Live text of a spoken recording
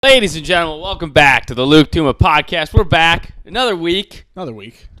Ladies and gentlemen, welcome back to the Luke Tuma podcast. We're back. Another week.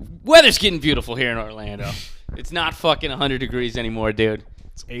 Weather's getting beautiful here in Orlando. It's not fucking 100 degrees anymore, dude.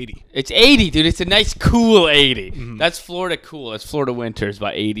 It's 80. It's 80, dude. It's a nice, cool 80. Mm-hmm. That's Florida cool. That's Florida winter. It's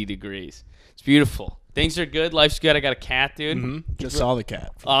about 80 degrees. It's beautiful. Things are good. Life's good. I got a cat, dude. Mm-hmm. Just saw the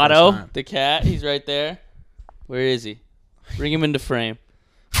cat. Otto, the cat. He's right there. Where is he? Bring him into frame.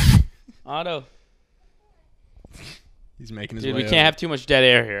 Otto. He's making his Dude, way we can't have too much dead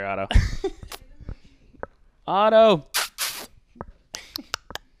air here, Otto. Otto.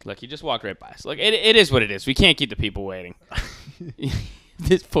 Look, he just walked right by us. Look, it is what it is. We can't keep the people waiting.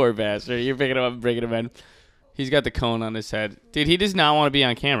 This poor bastard. You're picking him up and bringing him in. He's got the cone on his head. Dude, he does not want to be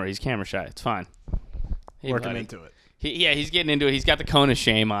on camera. He's camera shy. It's fine. Work him into it. He's getting into it. He's got the cone of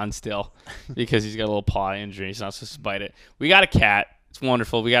shame on still because he's got a little paw injury. He's not supposed to bite it. We got a cat. It's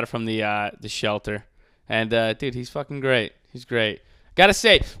wonderful. We got it from the shelter. And, dude, he's fucking great. He's great. Gotta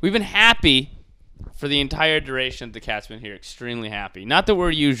say, we've been happy for the entire duration the cat's been here. Extremely happy. Not that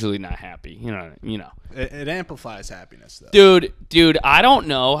we're usually not happy. You know. It amplifies happiness, though. Dude, I don't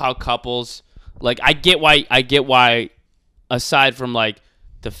know how couples, like, I get why, aside from, like,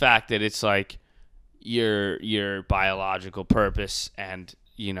 the fact that it's, like, your biological purpose and,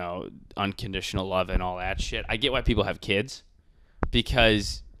 you know, unconditional love and all that shit, I get why people have kids.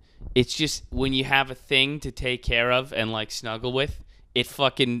 Because it's just when you have a thing to take care of and like snuggle with, it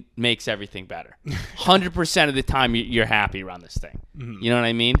fucking makes everything better. 100% of the time you're happy around this thing. Mm-hmm. You know what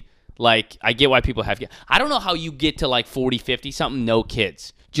I mean? Like, I get why people have kids. I don't know how you get to like 40, 50 something, no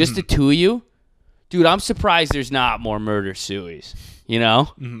kids. Just the two of you. Dude, I'm surprised there's not more murder sueys, you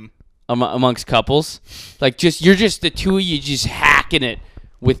know? Mm-hmm. Amongst couples. Like, you're just the two of you just hacking it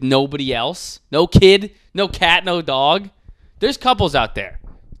with nobody else. No kid, no cat, no dog. There's couples out there.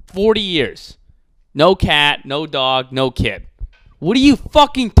 40 years. No cat, no dog, no kid. What do you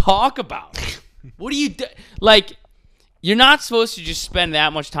fucking talk about? What do you do? Like, you're not supposed to just spend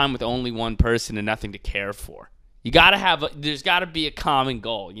that much time with only one person and nothing to care for. You gotta have there's gotta be a common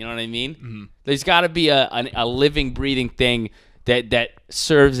goal. You know what I mean? Mm-hmm. There's gotta be a living, breathing thing that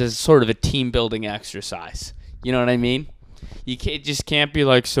serves as sort of a team building exercise. You know what I mean? You can't be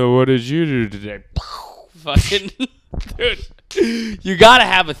like, so what did you do today? Fucking dude. You gotta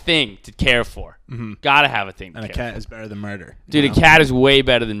have a thing to care for. Mm-hmm. Gotta have a thing to care for. And a cat is better than murder. Dude, a cat is way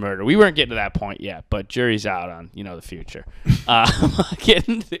better than murder. We weren't getting to that point yet, but jury's out on, the future.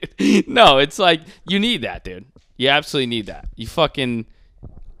 No, it's like, you need that, dude. You absolutely need that. You fucking,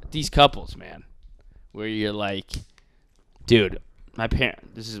 these couples, man, where you're like, dude, I'm probably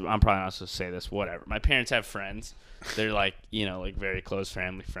not supposed to say this, whatever. My parents have friends. They're like, like very close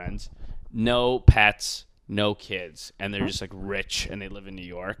family friends. No pets. No kids, and they're just like rich, and they live in New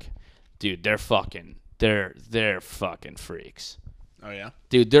York. Dude, they're fucking freaks. Oh yeah,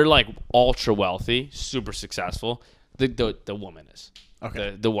 dude, they're like ultra wealthy, super successful. The woman is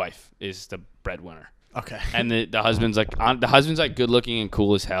okay. The wife is the breadwinner. Okay, and the husband's like good looking and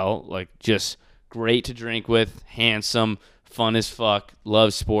cool as hell, like just great to drink with, handsome, fun as fuck,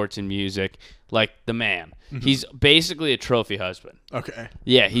 loves sports and music, like the man. Mm-hmm. He's basically a trophy husband. Okay,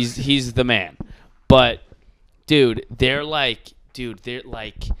 yeah, he's the man, but. Dude, they're like,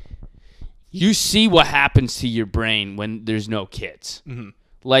 you see what happens to your brain when there's no kids. Mm-hmm.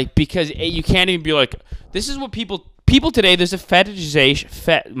 Like, because you can't even be like, this is what people today, there's a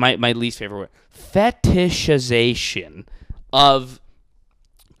fetishization, my least favorite word, fetishization of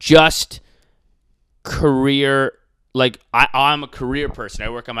just career. Like, I'm a career person. I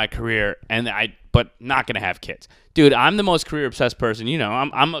work on my career, but not going to have kids. Dude, I'm the most career-obsessed person.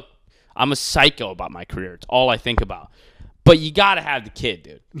 I'm a psycho about my career. It's all I think about. But you got to have the kid,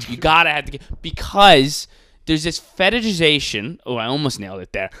 dude. You got to have the kid. Because there's this fetishization, I almost nailed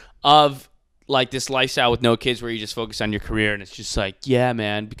it there, of like this lifestyle with no kids where you just focus on your career and it's just like, yeah,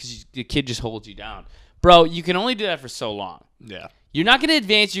 man, because the kid just holds you down. Bro, you can only do that for so long. Yeah. You're not going to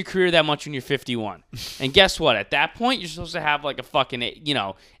advance your career that much when you're 51. And guess what? At that point, you're supposed to have like a fucking,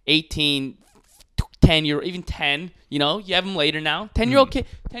 18, 10 year, even 10, you have them later now. 10-year-old kid.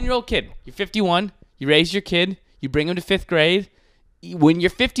 You're 51. You raise your kid. You bring him to 5th grade. When you're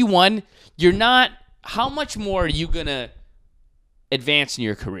 51, you're not, how much more are you going to advance in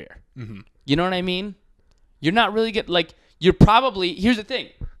your career? Mm-hmm. You know what I mean? You're not really you're probably, here's the thing.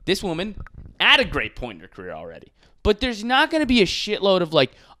 This woman at a great point in her career already. But there's not going to be a shitload of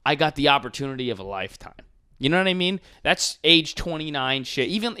I got the opportunity of a lifetime. You know what I mean? That's age 29 shit.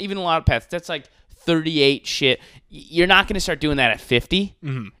 Even a lot of paths, that's like 38 shit. You're not going to start doing that at 50.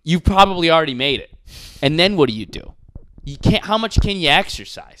 Mm-hmm. You've probably already made it. And then what do? You can't. How much can you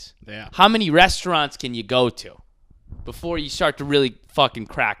exercise? Yeah. How many restaurants can you go to before you start to really fucking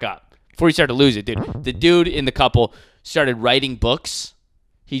crack up. Before he started to lose it, dude. The dude in the couple started writing books.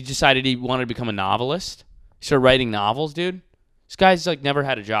 He decided he wanted to become a novelist. He started writing novels, dude. This guy's like never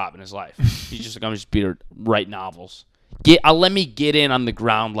had a job in his life. He's just like, I'm just be to write novels. Let me get in on the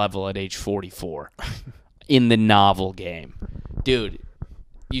ground level at age 44 in the novel game. Dude,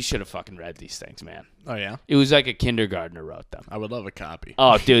 you should have fucking read these things, man. Oh, yeah? It was like a kindergartner wrote them. I would love a copy.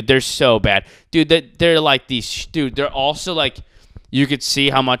 Oh, dude, they're so bad. Dude, they're like these... Dude, they're also like... You could see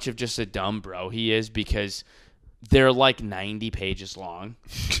how much of just a dumb bro he is because they're like 90 pages long.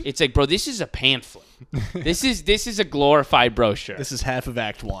 It's like, bro, this is a pamphlet. This is a glorified brochure. This is half of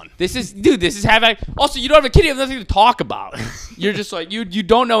Act 1. This is half... Also, you don't have a kid. You have nothing to talk about. You're just like... You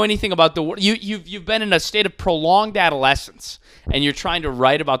don't know anything about the world. You've been in a state of prolonged adolescence, and you're trying to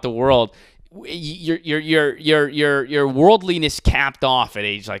write about the world. Your worldliness capped off at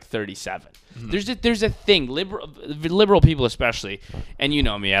age like 37. Mm-hmm. There's a thing, liberal people especially, and you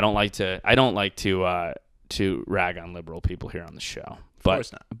know me. I don't like to rag on liberal people here on the show. But, of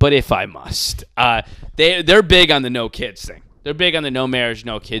course not. But if I must, they're big on the no kids thing. They're big on the no marriage,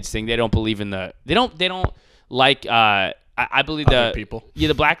 no kids thing. They don't believe in the. They don't like. I believe other people. Yeah,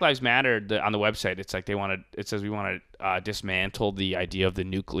 the Black Lives Matter on the website. It's like it says we want to dismantle the idea of the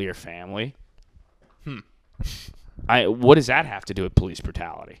nuclear family. What does that have to do with police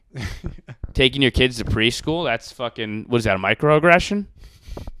brutality? Taking your kids to preschool? That's fucking... What is that, a microaggression?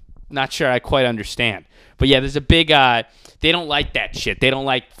 Not sure I quite understand. But yeah, there's a big... they don't like that shit. They don't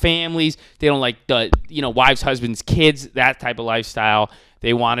like families. They don't like the wives, husbands, kids, that type of lifestyle.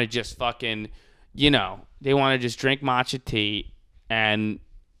 They want to just fucking... they want to just drink matcha tea and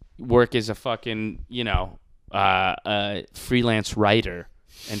work as a fucking, freelance writer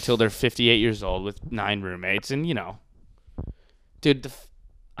until they're 58 years old with 9 roommates. And, dude,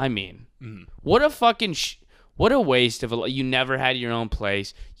 what a fucking, what a waste of you never had your own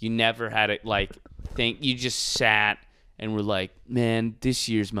place. You never had it, you just sat and were like, man, this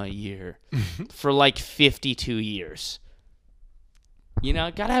year's my year for 52 years.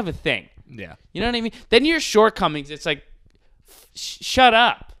 Gotta have a thing. Yeah. You know what I mean? Then your shortcomings, it's like, shut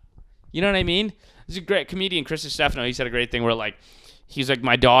up. You know what I mean? There's a great comedian, Chris Stefano. He said a great thing where, he's like,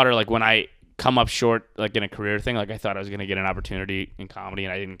 my daughter, when I come up short, in a career thing, I thought I was going to get an opportunity in comedy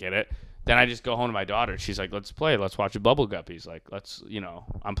and I didn't get it. Then I just go home to my daughter. She's like, let's play. Let's watch a Bubble Guppies.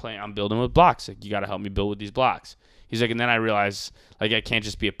 I'm building with blocks. You got to help me build with these blocks. He's like, and then I realized, I can't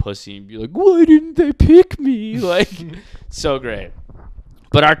just be a pussy and be like, why didn't they pick me? So great.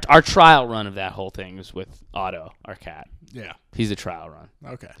 But our trial run of that whole thing was with Otto, our cat. Yeah. He's a trial run.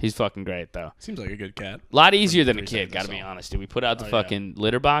 Okay. He's fucking great, though. Seems like a good cat. A lot easier than a kid, gotta be honest, dude. We put out the fucking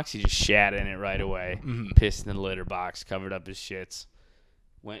litter box. He just shat in it right away. Mm-hmm. Pissed in the litter box, covered up his shits.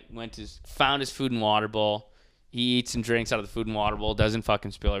 Found his food and water bowl. He eats and drinks out of the food and water bowl. Doesn't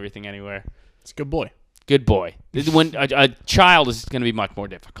fucking spill everything anywhere. It's a good boy. Good boy. When a child is going to be much more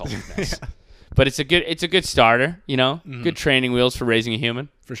difficult than this. Yeah. But it's a good starter, Mm-hmm. Good training wheels for raising a human.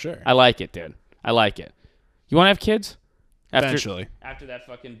 For sure. I like it, dude. I like it. You want to have kids? Eventually. After that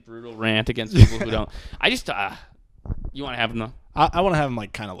fucking brutal rant against people who don't. I just, you want to have them though? I want to have them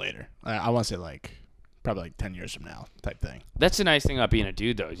kind of later. I want to say probably 10 years from now type thing. That's the nice thing about being a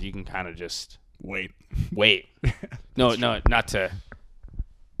dude though, is you can kind of just wait. No, not to,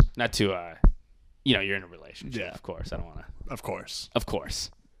 you're in a relationship. Yeah. Of course. I don't want to. Of course.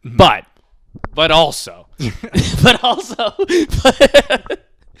 Mm-hmm. But also,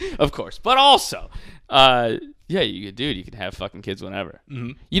 of course, but also, yeah, you can have fucking kids whenever.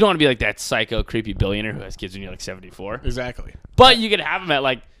 Mm-hmm. You don't want to be like that psycho, creepy billionaire who has kids when you're 74. Exactly. But you could have them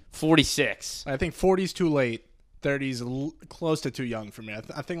at 46. I think 40's too late. 30's close to too young for me.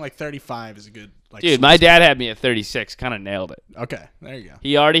 I think 35 is a good. Dude, my dad had me at 36. Kind of nailed it. Okay, there you go.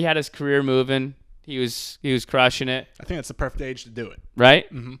 He already had his career moving. He was crushing it. I think that's the perfect age to do it.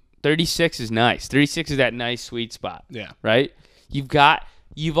 Right? Mm-hmm. 36 is nice. 36 is that nice sweet spot. Yeah. Right?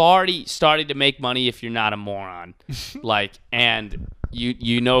 You've already started to make money if you're not a moron. And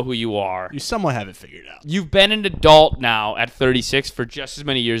you know who you are. You somewhat have it figured out. You've been an adult now at 36 for just as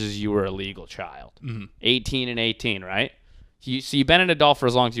many years as you were a legal child. Mm-hmm. 18 and 18, right? So you've been an adult for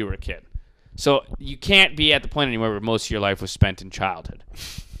as long as you were a kid. So you can't be at the point anymore where most of your life was spent in childhood.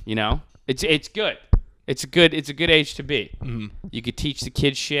 It's good. It's a good age to be. Mm-hmm. You could teach the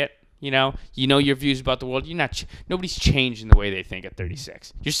kids shit. You know your views about the world. Nobody's changing the way they think at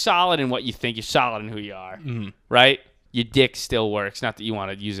 36. You're solid in what you think. You're solid in who you are, mm-hmm. right? Your dick still works. Not that you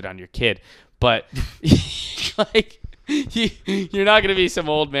want to use it on your kid, but you're not gonna be some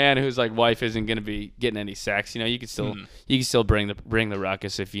old man whose wife isn't gonna be getting any sex. You can still bring the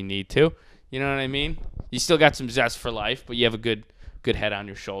ruckus if you need to. You know what I mean? You still got some zest for life, but you have a good good head on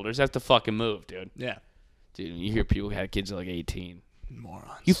your shoulders. That's the fucking move, dude. Yeah. Dude, you hear people who had kids at like 18.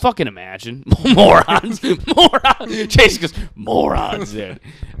 Morons. You fucking imagine. Morons. Morons. Chase goes, morons, dude.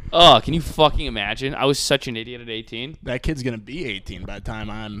 Oh, can you fucking imagine? I was such an idiot at 18. That kid's going to be 18 by the time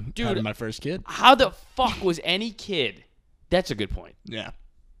I'm having my first kid. How the fuck was any kid? That's a good point. Yeah.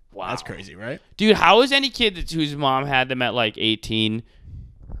 Wow. That's crazy, right? Dude, how is any kid whose mom had them at like 18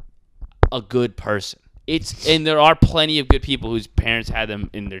 a good person? And there are plenty of good people whose parents had them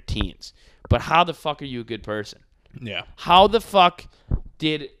in their teens. But how the fuck are you a good person? Yeah. How the fuck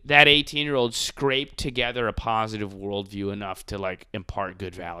did that 18-year-old scrape together a positive worldview enough to like impart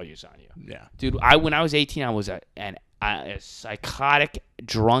good values on you? Yeah. Dude, when I was 18, I was a psychotic,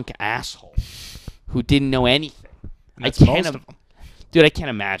 drunk asshole who didn't know anything. And that's most of them. Dude, I can't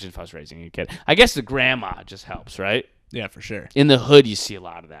imagine if I was raising a kid. I guess the grandma just helps, right? Yeah, for sure. In the hood, you see a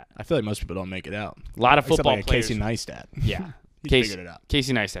lot of that. I feel like most people don't make it out. A lot of Except football like players. Casey Neistat. Yeah. He Casey figured it out.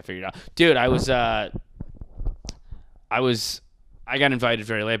 Casey Neistat figured it out. Dude, I got invited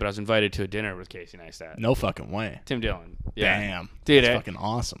very late, but I was invited to a dinner with Casey Neistat. No fucking way. Tim Dillon. Yeah. Damn. Dude, that's fucking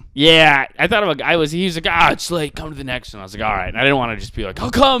awesome. Yeah. I thought of a guy, he was like, it's late, come to the next one. I was like, all right. And I didn't want to just be like,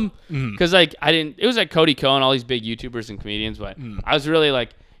 I'll come. Because like, it was like Cody Cohen, all these big YouTubers and comedians, but I was really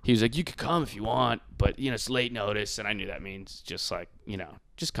like, he was like, you could come if you want, but it's late notice. And I knew that means just like,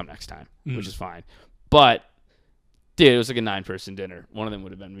 just come next time, which is fine. But dude, it was like a 9-person dinner. One of them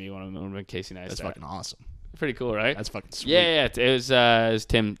would have been me. One of them would have been Casey Neistat. That's fucking awesome. Pretty cool, right? That's fucking sweet. Yeah. It was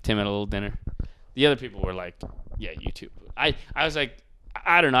Tim at a little dinner. The other people were like, yeah, YouTube. I was like,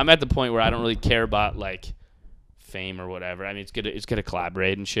 I don't know. I'm at the point where I don't really care about like fame or whatever. I mean, it's good to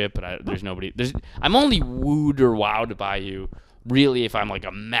collaborate and shit, but I'm only wooed or wowed by you really if I'm like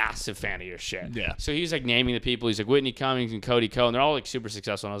a massive fan of your shit. Yeah. So he was like naming the people. He's like Whitney Cummings and Cody Cohen. They're all like super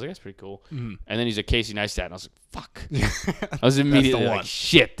successful. And I was like, that's pretty cool. And then he's like Casey Neistat. And I was like, fuck. I was immediately like,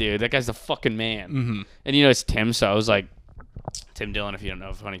 shit, dude. That guy's the fucking man. And it's Tim. So I was like, Tim Dillon, if you don't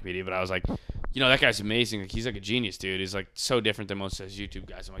know, funny comedian. But I was like, that guy's amazing. Like, he's like a genius, dude. He's like so different than most of those YouTube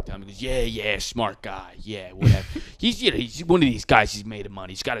guys. I'm like, he goes, yeah, smart guy. Yeah, whatever. he's one of these guys. He's made of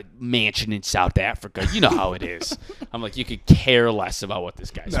money. He's got a mansion in South Africa. You know how it is. I'm like, you could care less about what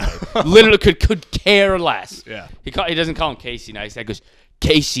this guy's made. Literally could care less. Yeah. He doesn't call him Casey Neistat. He goes,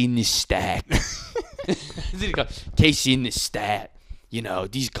 Casey Neistat. He goes, Casey Neistat.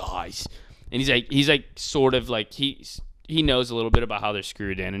 These guys. And he's like sort of like he knows a little bit about how they're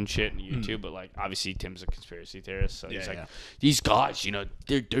screwed in and shit in YouTube, but like obviously Tim's a conspiracy theorist, so he's like, these guys,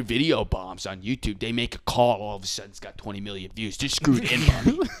 they're video bombs on YouTube. They make a call, all of a sudden it's got 20 million views. They're screwed in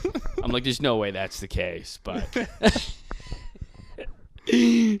money. I'm like, there's no way that's the case, but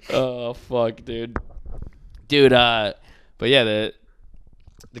oh fuck, dude. But yeah, the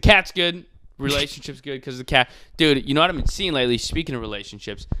cat's good. Relationship's good because the cat, dude. You know what I've been seeing lately? Speaking of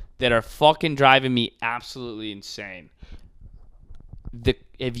relationships, that are fucking driving me absolutely insane.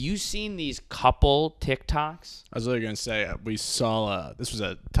 Have you seen these couple TikToks? I was literally going to say, we saw, this was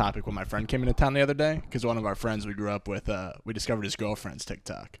a topic when my friend came into town the other day, because one of our friends we grew up with, we discovered his girlfriend's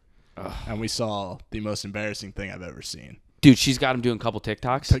TikTok. And we saw the most embarrassing thing I've ever seen. Dude, she's got him doing couple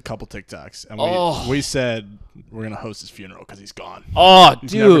TikToks? A couple TikToks. And we said we're going to host his funeral because he's gone. Oh,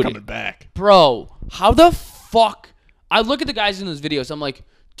 he's dude. never coming back. Bro, how the fuck? I look at the guys in those videos, I'm like,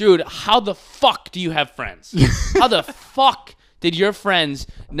 dude, how the fuck do you have friends? How the fuck did your friends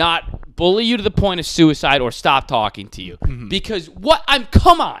not bully you to the point of suicide or stop talking to you? Because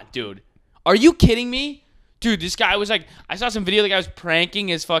come on, dude. Are you kidding me? Dude, this guy was like, I saw some video, the guy was pranking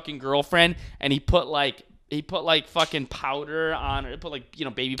his fucking girlfriend, and he put fucking powder on her,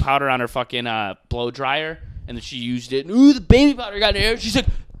 baby powder on her fucking blow dryer, and then she used it. And, ooh, the baby powder got in her. She's like,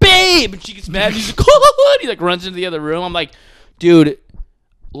 babe! And she gets mad. She's like, oh! He runs into the other room. I'm like, dude,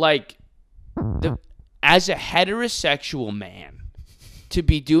 as a heterosexual man, to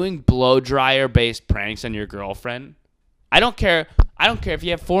be doing blow dryer based pranks on your girlfriend, I don't care if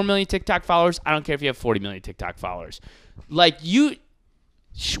you have 4 million TikTok followers. I don't care if you have 40 million TikTok followers.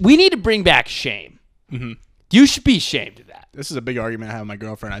 We need to bring back shame. You should be ashamed of that. This is a big argument I have with my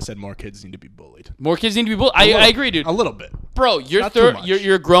girlfriend. I said more kids need to be bullied. More kids need to be bullied. I agree, dude. A little bit. Bro,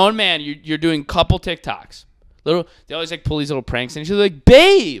 you're a grown man. You're doing couple TikToks. They always pull these little pranks, and she's like,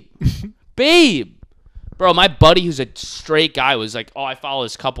 babe, babe. Bro, my buddy who's a straight guy was like, oh, I follow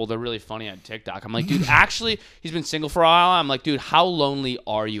this couple. They're really funny on TikTok. I'm like, dude, actually, he's been single for a while. I'm like, dude, how lonely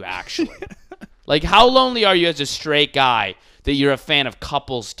are you actually? How lonely are you as a straight guy that you're a fan of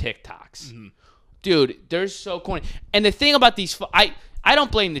couples TikToks? Dude, they're so corny. And the thing about these, I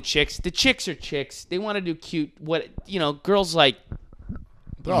don't blame the chicks. The chicks are chicks. They want to do cute, girls like.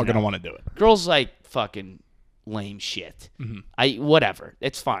 They're all going to want to do it. Girls like fucking lame shit. Mm-hmm. Whatever.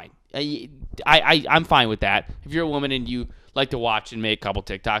 It's fine. I'm fine with that. If you're a woman and you like to watch and make a couple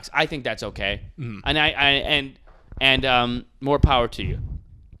TikToks, I think that's okay. Mm-hmm. And more power to you.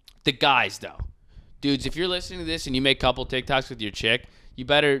 The guys, though. Dudes, if you're listening to this and you make a couple TikToks with your chick, you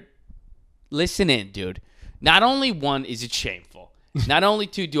better listen in, dude. Not only one, is it shameful. Not only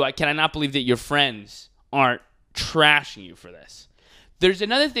two, can I not believe that your friends aren't trashing you for this. There's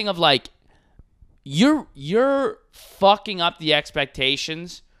another thing of like, you're fucking up the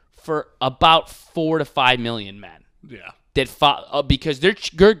expectations for about 4 to 5 million men. Yeah. That because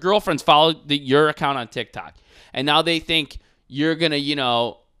your girlfriends follow your account on TikTok, and now they think you're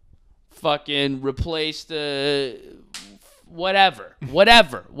gonna, fucking replace the whatever.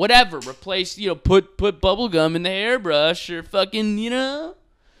 Replace, put bubble gum in the hairbrush, or fucking,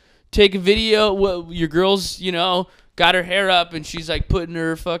 take a video. Your girl's, got her hair up and she's like putting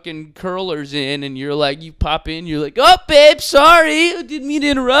her fucking curlers in, and you're like, you pop in, you're like, oh babe, sorry, I didn't mean to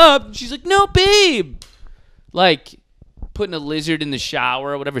interrupt. And she's like, no babe. Like putting a lizard in the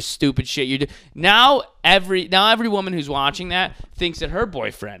shower or whatever stupid shit you do. Now every woman who's watching that thinks that her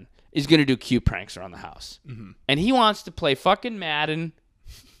boyfriend is gonna do cute pranks around the house. Mm-hmm. And he wants to play fucking Madden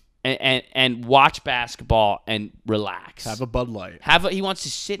and watch basketball and relax. Have a Bud Light. He wants to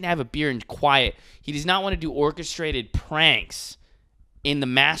sit and have a beer and quiet. He does not want to do orchestrated pranks in the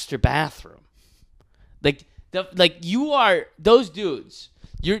master bathroom. You are those dudes.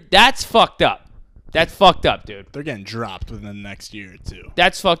 That's fucked up. That's fucked up, dude. They're getting dropped within the next year or two.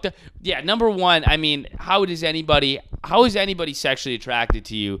 That's fucked up. Yeah, number one, I mean, how is anybody sexually attracted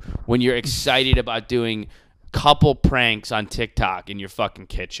to you when you're excited about doing couple pranks on TikTok in your fucking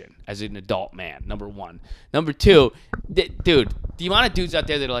kitchen as an adult man? Number one. Number two, dude, the amount of dudes out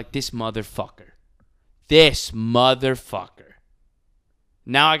there that are like, this motherfucker.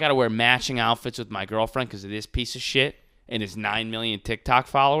 Now I got to wear matching outfits with my girlfriend because of this piece of shit and his 9 million TikTok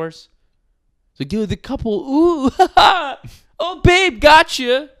followers. Like, dude, the couple, ooh, oh, babe,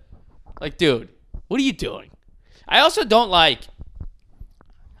 gotcha. Like, dude, what are you doing? I also don't like,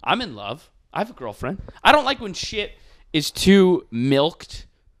 I'm in love. I have a girlfriend. I don't like when shit is too milked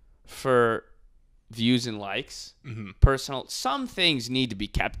for views and likes. Mm-hmm. Personal. Some things need to be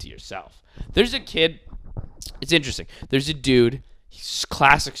kept to yourself. There's a kid. It's interesting. There's a dude. He's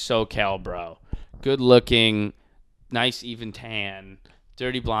classic SoCal bro. Good looking, nice even tan,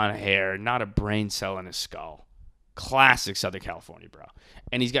 dirty blonde hair, not a brain cell in his skull. Classic Southern California bro.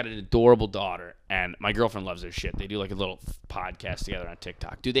 And he's got an adorable daughter. And my girlfriend loves their shit. They do like a little podcast together on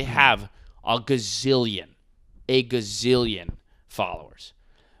TikTok. Dude, they have a gazillion followers.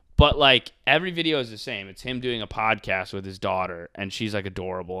 But like every video is the same. It's him doing a podcast with his daughter, and she's like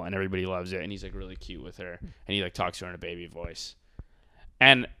adorable, and everybody loves it, and he's like really cute with her, and he like talks to her in a baby voice.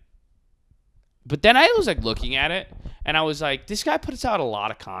 But then I was like looking at it, and I was like, this guy puts out a lot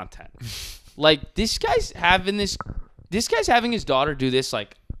of content. Like this guy's having his daughter do this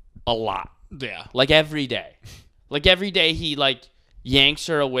like a lot. Yeah. Like every day. Like every day he like yanks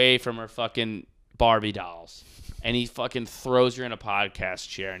her away from her fucking Barbie dolls, and he fucking throws her in a podcast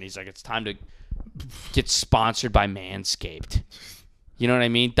chair, and he's like, it's time to get sponsored by Manscaped. You know what I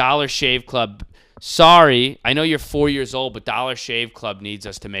mean? Dollar Shave Club. Sorry, I know you're 4 years old, but Dollar Shave Club needs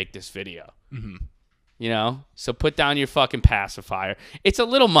us to make this video. Mm-hmm. So put down your fucking pacifier. It's a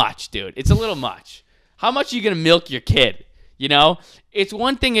little much, dude. It's a little much. How much are you gonna milk your kid? It's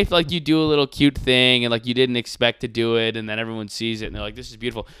one thing if like you do a little cute thing and like you didn't expect to do it, and then everyone sees it and they're like, this is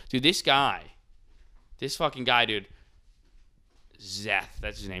beautiful. Dude, this fucking guy, dude, Zeth,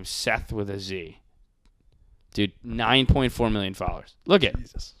 that's his name, Seth with a Z. Dude, 9.4 million followers. Look at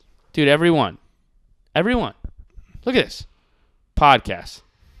it. Dude, everyone. Look at this. Podcast.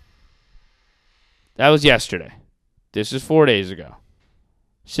 That was yesterday. This is 4 days ago.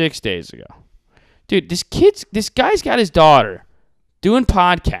 6 days ago. Dude, this guy's got his daughter doing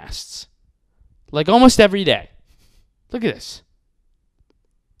podcasts like almost every day. Look at this.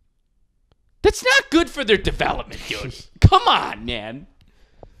 That's not good for their development, dude. Come on, man.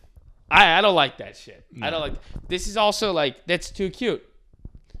 I don't like that shit. No. I don't like. This is also like, that's too cute.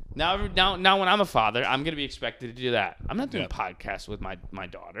 Now when I'm a father, I'm gonna be expected to do that. I'm not doing podcasts with my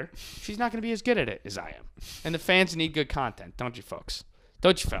daughter. She's not gonna be as good at it as I am. And the fans need good content, don't you, folks?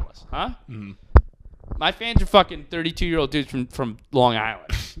 Don't you, fellas? Huh? Mm-hmm. My fans are fucking 32-year-old dudes from Long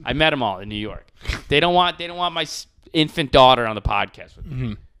Island. I met them all in New York. They don't want my infant daughter on the podcast with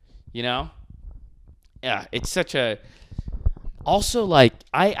me. Mm-hmm. Yeah, it's such a. Also, like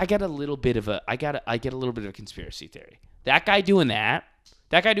I get a little bit of a conspiracy theory. That guy doing that,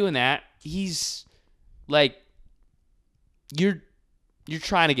 he's like, you're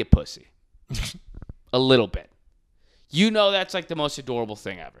trying to get pussy, a little bit. You know that's like the most adorable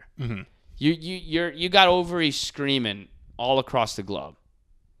thing ever. Mm-hmm. You got ovaries screaming all across the globe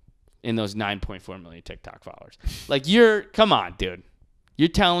in those 9.4 million TikTok followers. Like come on, dude. You're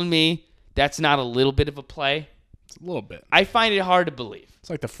telling me that's not a little bit of a play? It's a little bit. I find it hard to believe. It's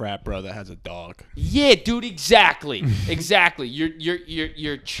like the frat bro that has a dog. Yeah, dude, exactly. Exactly.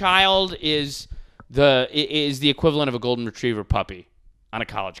 Your child is the equivalent of a golden retriever puppy on a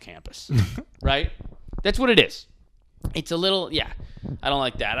college campus. Right? That's what it is. It's a little, yeah. I don't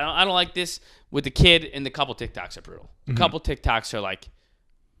like that. I don't like this with the kid, and the couple TikToks are brutal. A couple TikToks are like,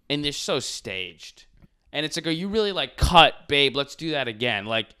 and they're so staged. And it's like, you really like cut, babe, let's do that again.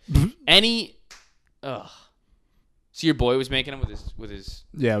 Like So your boy was making them with his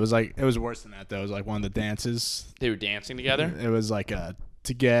Yeah, it was worse than that though. It was like one of the dances. They were dancing together? It was like a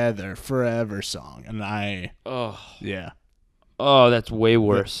Together Forever song. And yeah. Oh, that's way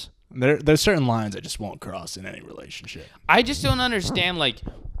worse. There's certain lines I just won't cross in any relationship. I just don't understand, like,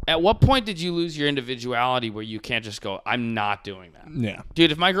 at what point did you lose your individuality where you can't just go, I'm not doing that? Yeah.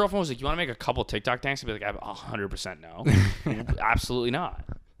 Dude, if my girlfriend was like, you want to make a couple TikTok dances? I'd be like, 100% no. Absolutely not.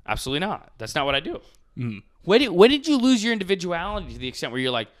 Absolutely not. That's not what I do. Mm. When did you lose your individuality to the extent where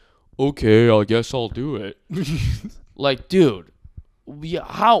you're like, okay, I guess I'll do it? Like, dude,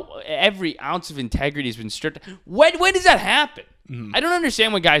 how every ounce of integrity has been stripped. When does that happen? I don't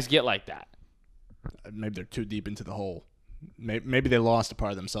understand when guys get like that. Maybe they're too deep into the hole. Maybe they lost a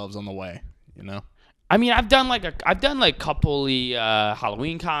part of themselves on the way, you know? I mean, I've done like couple-y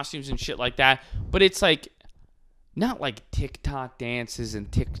Halloween costumes and shit like that, but it's like not like TikTok dances and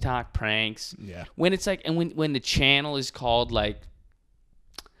TikTok pranks. Yeah. When it's like, and when the channel is called like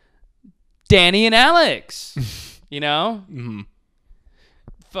Danny and Alex, you know? Mm-hmm.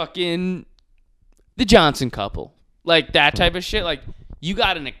 Fucking the Johnson couple. Like that type of shit. Like, you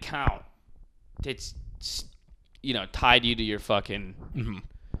got an account that's, tied you to your fucking... Mm-hmm.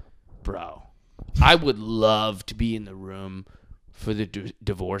 Bro, I would love to be in the room for the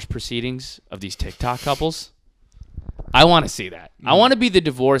divorce proceedings of these TikTok couples. I want to see that. Mm-hmm. I want to be the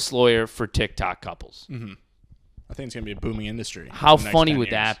divorce lawyer for TikTok couples. Mm-hmm. I think it's going to be a booming industry. How funny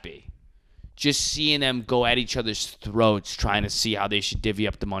would that be? Just seeing them go at each other's throats trying to see how they should divvy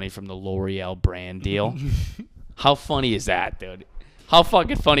up the money from the L'Oreal brand deal. How funny is that, dude? How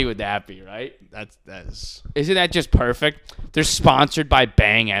fucking funny would that be, right? That is. Isn't that just perfect? They're sponsored by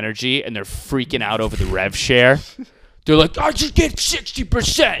Bang Energy, and they're freaking out over the rev share. They're like, I just get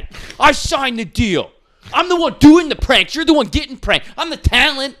 60%. I signed the deal. I'm the one doing the pranks. You're the one getting pranked. I'm the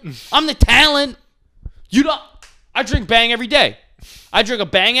talent. You don't. I drink Bang every day. I drink a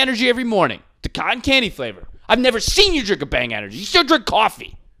Bang Energy every morning. The cotton candy flavor. I've never seen you drink a Bang Energy. You still drink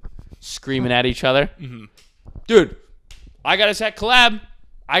coffee. Screaming at each other. Mm-hmm. Dude, I got us that collab.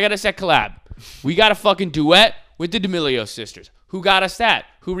 We got a fucking duet with the D'Amelio sisters. Who got us that?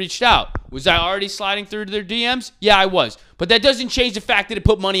 Who reached out? Was I already sliding through to their DMs? Yeah, I was. But that doesn't change the fact that it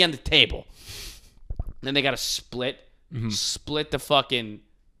put money on the table. Then they got to split the fucking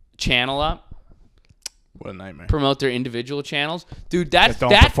channel up. What a nightmare. Promote their individual channels. Dude, that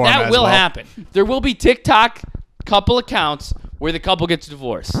will happen. There will be TikTok couple accounts where the couple gets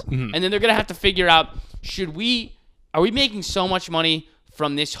divorced. Mm-hmm. And then they're going to have to figure out, are we making so much money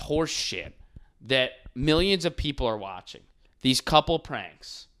from this horse shit that millions of people are watching? These couple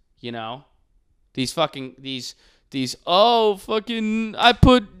pranks, you know? These I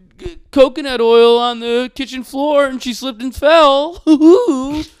put coconut oil on the kitchen floor and she slipped and fell.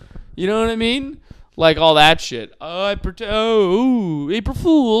 You know what I mean? Like all that shit. April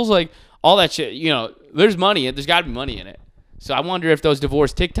Fools. Like all that shit. You know, there's money. There's got to be money in it. So I wonder if those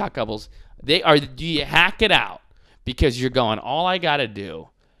divorced TikTok couples, do you hack it out? Because you're going, all I got to do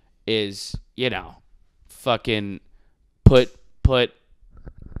is, fucking put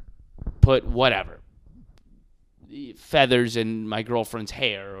whatever. Feathers in my girlfriend's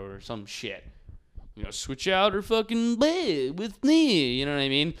hair or some shit. Switch out her fucking bed with me. You know what I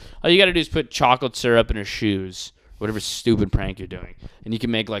mean? All you got to do is put chocolate syrup in her shoes, whatever stupid prank you're doing, and you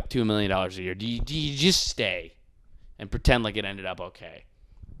can make like $2 million a year. Do you just stay and pretend like it ended up okay?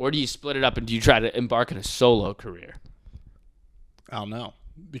 Or do you split it up and do you try to embark on a solo career? I don't know.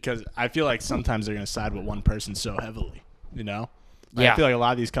 Because I feel like sometimes they're going to side with one person so heavily, Yeah. I feel like a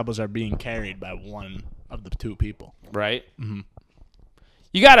lot of these couples are being carried by one of the two people. Right? Mm-hmm.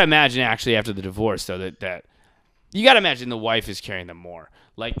 You got to imagine actually after the divorce, though, that you got to imagine the wife is carrying them more.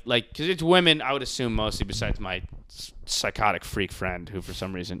 Like, because it's women, I would assume mostly besides my psychotic freak friend who for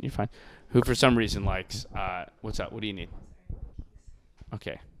some reason, you're fine, who for some reason likes, what's up? What do you need?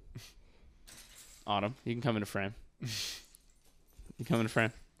 Okay. Autumn, you can come into frame. You come into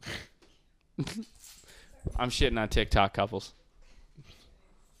frame. I'm shitting on TikTok couples.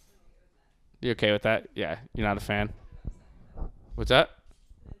 You okay with that? Yeah, you're not a fan. What's that?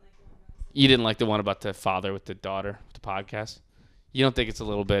 You didn't like the one about the father with the daughter, the podcast. You don't think it's a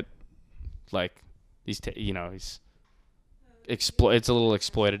little bit like he's it's a little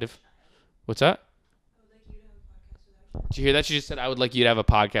exploitative. What's that? Did you hear that? She just said, I would like you to have a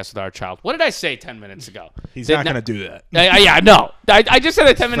podcast with our child. What did I say 10 minutes ago? He's not going to do that. Yeah, no. I just said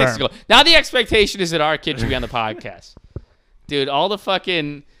it 10 minutes ago. Now the expectation is that our kid should be on the podcast. Dude, all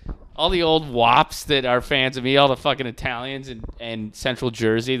the old wops that are fans of me, all the fucking Italians and Central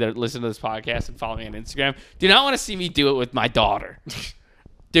Jersey that listen to this podcast and follow me on Instagram, do not want to see me do it with my daughter.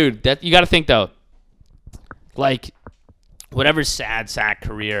 Dude, that you got to think, though. Like, whatever sad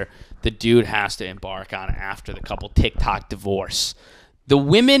career the dude has to embark on after the couple TikTok divorce. The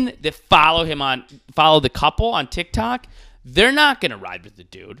women that follow the couple on TikTok, they're not going to ride with the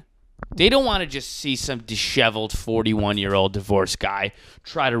dude. They don't want to just see some disheveled 41-year-old divorced guy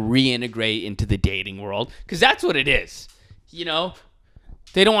try to reintegrate into the dating world, because that's what it is. You know?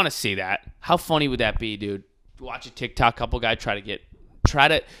 They don't want to see that. How funny would that be, dude? Watch a TikTok couple guy try to,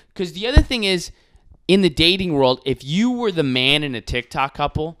 because the other thing is, in the dating world, if you were the man in a TikTok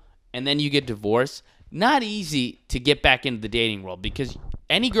couple and then you get divorced, not easy to get back into the dating world, because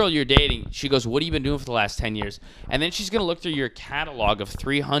any girl you're dating, she goes, what have you been doing for the last 10 years? And then she's going to look through your catalog of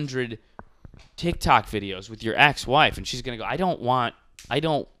 300 TikTok videos with your ex-wife, and she's going to go, I don't want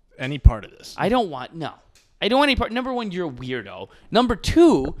any part of this. I don't want any part. Number one, you're a weirdo. Number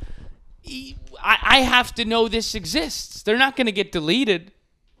two, I have to know this exists. They're not going to get deleted.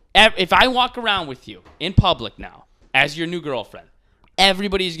 If I walk around with you in public now as your new girlfriend,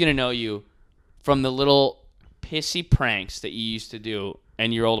 everybody's going to know you from the little pissy pranks that you used to do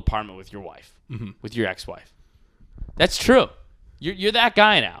in your old apartment with your wife, with your ex-wife. That's true. You're that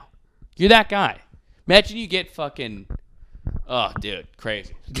guy now. You're that guy. Imagine you get fucking... Oh, dude,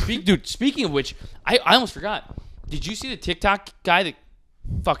 crazy. Dude, speaking of which, I almost forgot. Did you see the TikTok guy that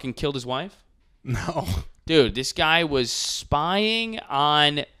fucking killed his wife? No. Dude, this guy was spying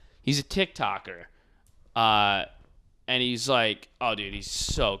on... He's a TikToker. And he's like... Oh, dude, he's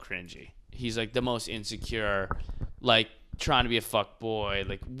so cringy. He's like the most insecure, like trying to be a fuck boy,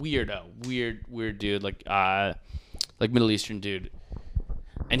 like weirdo, weird dude, like Middle Eastern dude.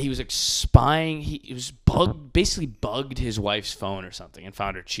 And he was like spying. He was basically bugged his wife's phone or something and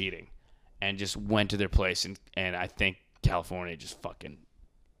found her cheating, and just went to their place and I think California just fucking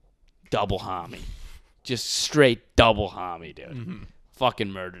double homie, just straight double homie, dude. Mm-hmm.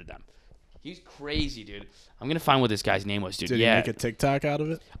 Fucking murdered them. He's crazy, dude. I'm going to find what this guy's name was, dude. Did he make a TikTok out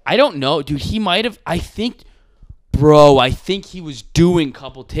of it? I don't know, dude. He might have. I think he was doing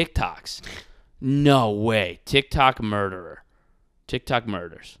couple TikToks. No way. TikTok murderer. TikTok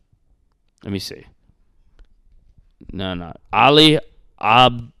murders. Let me see. No. Ali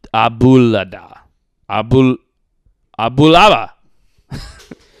Abulada. Abulaba.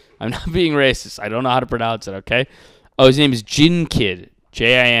 I'm not being racist. I don't know how to pronounce it, okay? Oh, his name is Jinn Kid.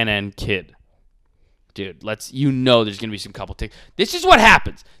 Jinn Kid. Dude, there's going to be some couple TikToks. This is what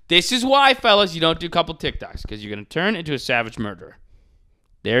happens. This is why, fellas, you don't do couple TikToks, because you're going to turn into a savage murderer.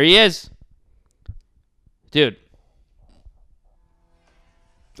 There he is. Dude.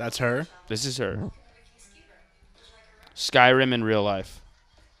 That's her? This is her. Skyrim in real life.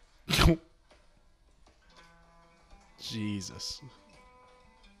 Jesus.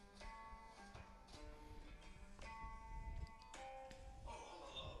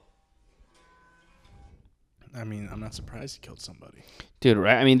 I mean, I'm not surprised he killed somebody. Dude,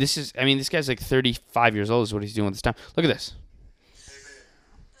 right? I mean, this guy's like 35 years old is what he's doing this time. Look at this. Hey,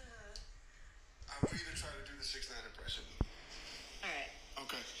 babe. I want you to try to do the 6ix9ine impression. All right.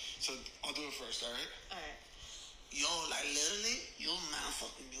 Okay. So, I'll do it first, all right? All right. Yo, like, literally, you're mad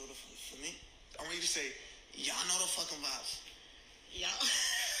fucking beautiful for me. I want you to say, y'all know the fucking vibes. Y'all.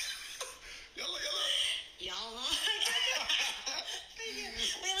 Y'all.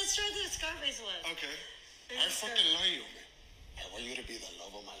 Wait, let's try the Scarface one. Okay. I fucking love you, man. I want you to be the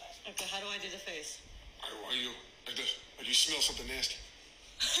love of my life. Okay, how do I do the face? I want you like this. Like you smell something nasty.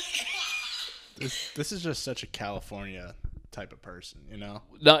 This is just such a California type of person, you know?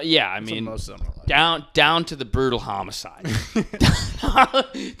 No, yeah, I That's mean, what most of them are like. down to the brutal homicide. down.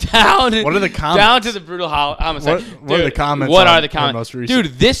 What are the comments? Down to the brutal homicide. What are the comments? What on are the comments? most recent?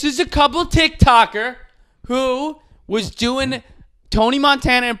 Dude, this is a couple TikToker who was doing Tony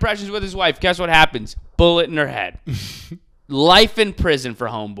Montana impressions with his wife. Guess what happens? Bullet in her head. Life in prison for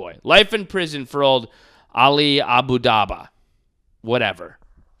homeboy. Life in prison for old Ali Abu Daba. Whatever.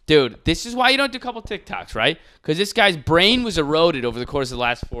 Dude, this is why you don't do a couple TikToks, right? Because this guy's brain was eroded over the course of the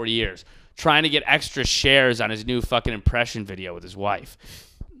last 40 years. trying to get extra shares on his new fucking impression video with his wife.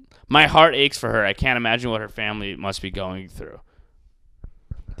 My heart aches for her. I can't imagine what her family must be going through.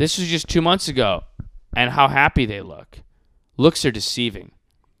 This was just 2 months ago, and how happy they look. Looks are deceiving,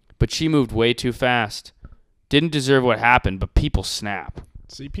 but she moved way too fast. Didn't deserve what happened, but people snap.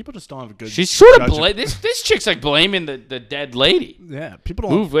 See, people just don't have a good. She's sort of this chick's like blaming the dead lady. Yeah, people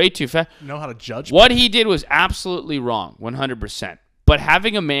don't Moved way too fast. know how to judge. What he did was absolutely wrong, 100%. But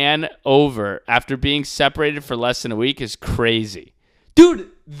having a man over after being separated for less than a week is crazy.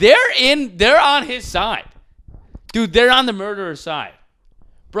 Dude, they're on his side. Dude, they're on the murderer's side.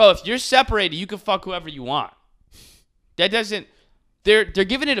 Bro, if you're separated, you can fuck whoever you want. That doesn't they're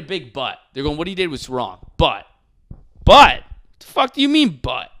giving it a big but. They're going, what he did was wrong. But what the fuck do you mean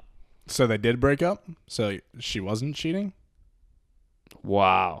but? So they did break up? So she wasn't cheating?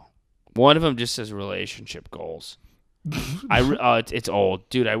 Wow. One of them just says relationship goals. It's old.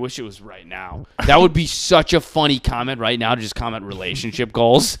 Dude, I wish it was right now. That would be such a funny comment right now to just comment relationship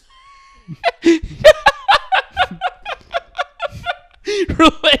goals.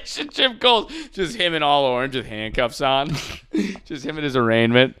 Relationship goals. Just him in all orange with handcuffs on. Just him in his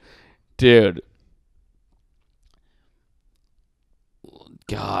arraignment. Dude.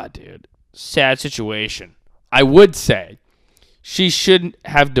 God, dude. Sad situation. I would say she shouldn't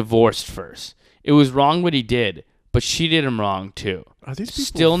have divorced first. It was wrong what he did, but she did him wrong too. Are these people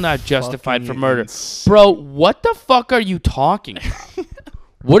still not justified for murder? insane? Bro, what the fuck are you talking about?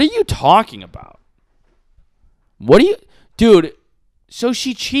 What are you talking about? Dude, so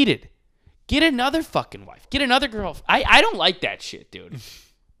she cheated. Get another fucking wife. Get another girl. I don't like that shit, dude.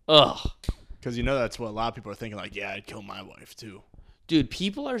 Ugh. Because you know that's what a lot of people are thinking. Like, yeah, I'd kill my wife too. Dude,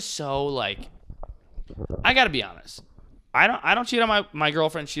 people are so like, I gotta be honest. I don't cheat on my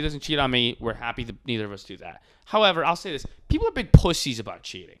girlfriend. She doesn't cheat on me. We're happy that neither of us do that. However, I'll say this. People are big pussies about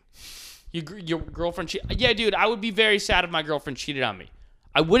cheating. Your girlfriend cheated. Yeah, dude, I would be very sad if my girlfriend cheated on me.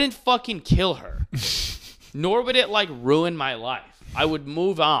 I wouldn't fucking kill her. Nor would it like ruin my life. I would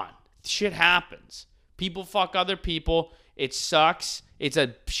move on. Shit happens. People fuck other people. It sucks. It's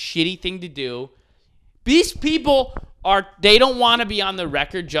a shitty thing to do. These people they don't want to be on the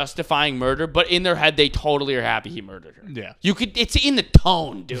record justifying murder, but in their head they totally are happy he murdered her. Yeah. It's in the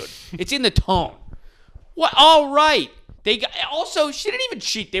tone, dude. It's in the tone. What? All right. Also, she didn't even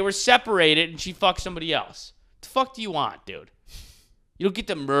cheat. They were separated and she fucked somebody else. What the fuck do you want, dude? You don't get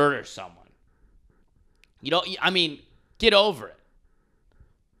to murder someone. Get over it.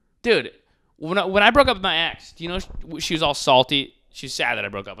 Dude, when I broke up with my ex, do you know she was all salty? She was sad that I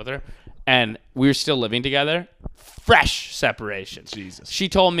broke up with her. And we were still living together. Fresh separation. Jesus. She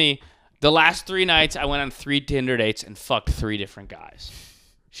told me the last 3 nights I went on 3 Tinder dates and fucked 3 different guys.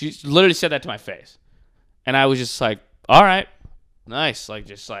 She literally said that to my face. And I was just like, all right, nice. Like,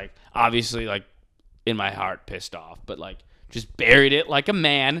 just like, obviously, like, in my heart, pissed off. But, like, just buried it like a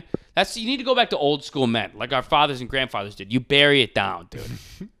man. You need to go back to old school men, like our fathers and grandfathers did. You bury it down, dude.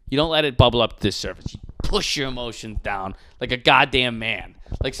 You don't let it bubble up to the surface. You push your emotions down like a goddamn man.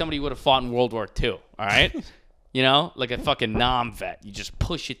 Like somebody who would have fought in World War II, all right? Like a fucking Nam vet. You just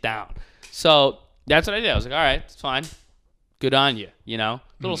push it down. So that's what I did. I was like, all right, it's fine. Good on you, A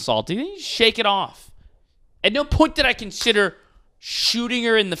little salty. Then you shake it off. At no point did I consider shooting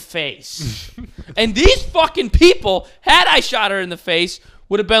her in the face. And these fucking people, had I shot her in the face,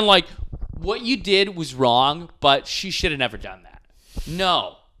 would have been like, what you did was wrong, but she should have never done that.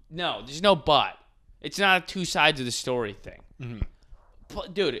 No, there's no but. It's not a 2 sides of the story thing.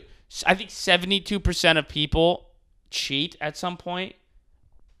 Mm-hmm. Dude, I think 72% of people cheat at some point.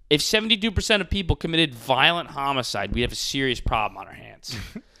 If 72% of people committed violent homicide, we have a serious problem on our hands.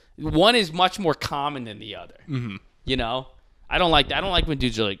 One is much more common than the other. Mm-hmm. I don't like that. I don't like when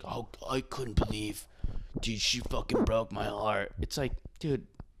dudes are like, oh, I couldn't believe, dude, she fucking broke my heart. It's like, dude,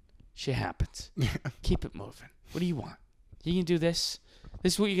 shit happens. Keep it moving. What do you want? You can do this?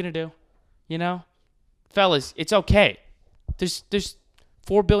 This is what you're going to do? Fellas, it's okay. There's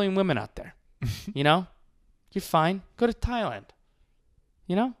 4 billion women out there. You're fine. Go to Thailand.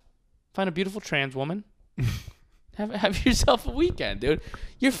 Find a beautiful trans woman. Have yourself a weekend, dude.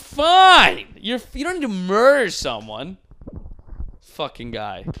 You're fine. You don't need to murder someone. Fucking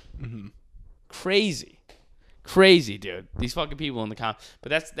guy. Mm-hmm. Crazy, dude. These fucking people in the comments.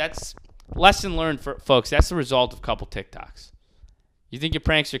 But that's lesson learned for folks. That's the result of a couple TikToks. You think your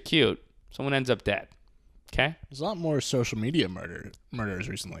pranks are cute, someone ends up dead. Okay? There's a lot more social media murders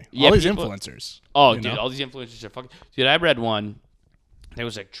recently. Yeah, all these influencers. Oh, dude, all these influencers are fucking... Dude, I read one. There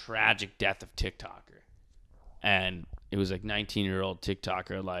was a tragic death of TikToker. And it was like 19-year-old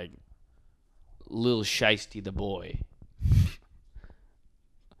TikToker, like Lil Shiesty the boy.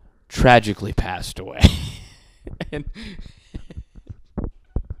 tragically passed away. And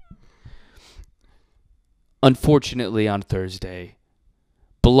unfortunately, on Thursday,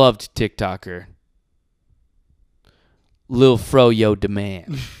 beloved TikToker Lil Froyo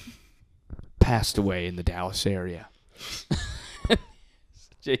Demand passed away in the Dallas area.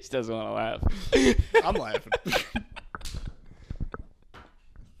 Jace doesn't want to laugh. I'm laughing.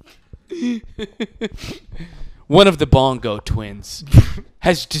 One of the Bongo twins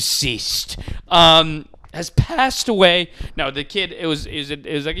has deceased. Has passed away. No, the kid. It was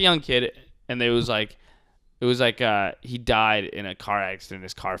like a young kid, and it was like he died in a car accident.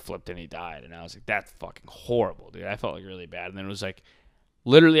 His car flipped and he died. And I was like, that's fucking horrible, dude. I felt like really bad. And then it was like,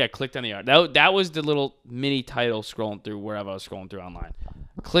 literally, I clicked on the article. That was the little mini title scrolling through wherever I was scrolling through online.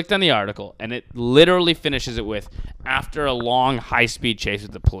 Clicked on the article, and it literally finishes it with, after a long high-speed chase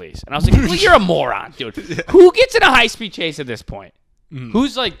with the police. And I was like, well, you're a moron, dude. Who gets in a high-speed chase at this point?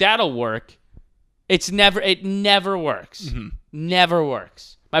 Who's like, that'll work? It never works. Never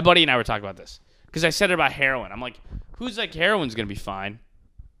works. My buddy and I were talking about this. Because I said it about heroin. I'm like, who's like, heroin's going to be fine?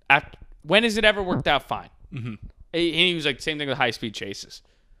 When has it ever worked out fine? And he was like, same thing with high-speed chases.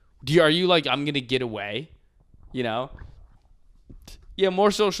 Are you like, I'm going to get away? You know? Yeah,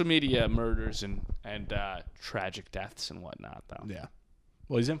 more social media murders and tragic deaths and whatnot, though. Yeah.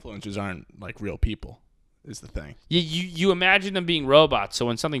 Well, these influencers aren't like real people, is the thing. You imagine them being robots, so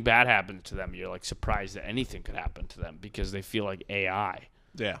when something bad happens to them, you're like surprised that anything could happen to them because they feel like AI.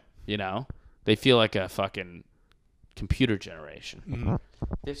 Yeah. You know? They feel like a fucking computer generation. Mm-hmm.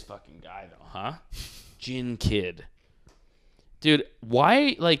 This fucking guy, though, huh? Jin Kid. Dude,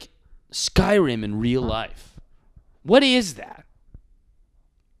 why, like, Skyrim in real life? What is that?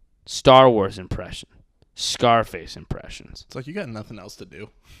 Star Wars impression. Scarface impressions. It's like you got nothing else to do.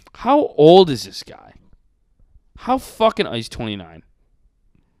 How old is this guy? How fucking... Oh, he's 29.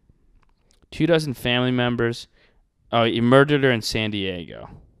 24 family members. Oh, he murdered her in San Diego.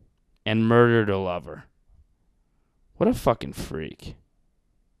 And murdered a lover. What a fucking freak.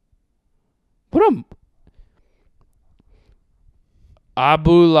 What a...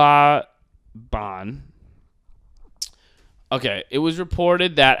 Abu Laban. Okay, it was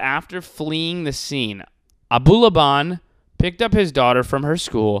reported that after fleeing the scene, Abu Laban picked up his daughter from her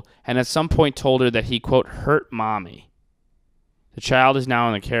school and at some point told her that he, quote, hurt mommy. The child is now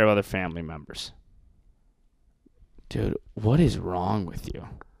in the care of other family members. Dude, what is wrong with you?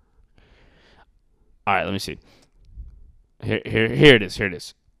 All right, let me see. Here it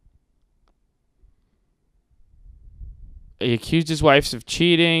is. He accused his wife of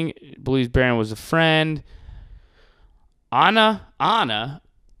cheating, believes Barron was a friend. Anna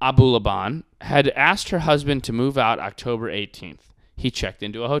Abu Laban had asked her husband to move out October 18th. He checked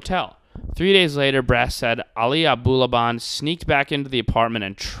into a hotel. 3 days later, Brass said Ali Abu Laban sneaked back into the apartment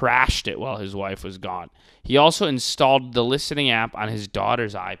and trashed it while his wife was gone. He also installed the listening app on his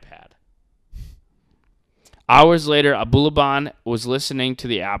daughter's iPad. Hours later, Abu Laban was listening to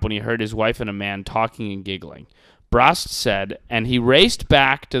the app when he heard his wife and a man talking and giggling. Brast said, and he raced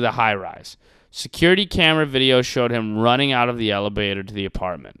back to the high-rise. Security camera video showed him running out of the elevator to the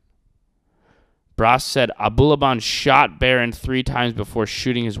apartment. Brast said Abu Laban shot Barron 3 times before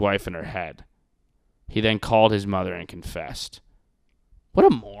shooting his wife in her head. He then called his mother and confessed. What a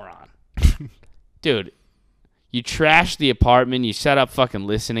moron. Dude, you trashed the apartment, you set up fucking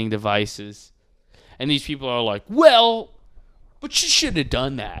listening devices, and these people are like, well, but you shouldn't have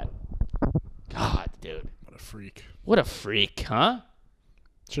done that. God, dude. What a freak. What a freak, huh?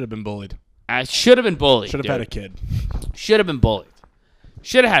 Should have been bullied. I should have been bullied. Should have had a kid. Should have been bullied.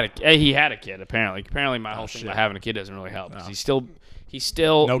 Should have had a. He had a kid. Apparently, my whole thing shit. about having a kid doesn't really help. No. He's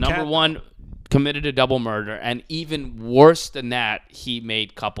still No number cat. one, committed to double murder, and even worse than that, he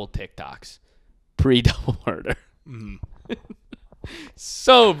made couple TikToks pre-double murder.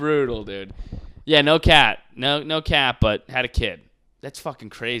 So brutal, dude. Yeah, no cat, no cat, but had a kid. That's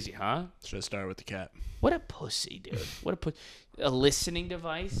fucking crazy, huh? Should have started with the cat. What a pussy, dude. A listening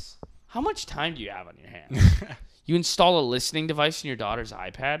device? How much time do you have on your hands? You install a listening device in your daughter's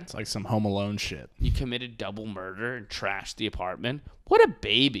iPad? It's like some Home Alone shit. You committed double murder and trashed the apartment? What a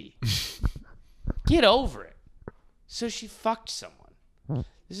baby. Get over it. So she fucked someone.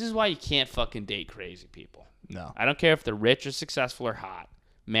 This is why you can't fucking date crazy people. No. I don't care if they're rich or successful or hot,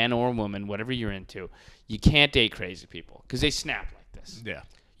 man or woman, whatever you're into. You can't date crazy people because they snap like this. Yeah.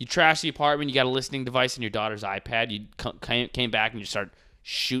 You trash the apartment, you got a listening device in your daughter's iPad, you came back and you start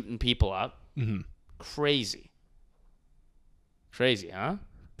shooting people up. Mm-hmm. Crazy, huh?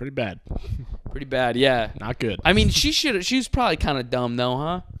 Pretty bad. Pretty bad, yeah. Not good. I mean, she was probably kind of dumb though,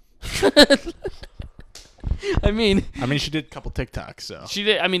 huh? I mean, she did a couple TikToks, so. she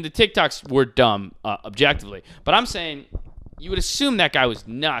did. I mean, the TikToks were dumb, objectively. But I'm saying, you would assume that guy was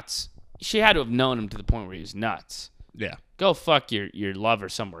nuts. She had to have known him to the point where he was nuts. Yeah. Go fuck your lover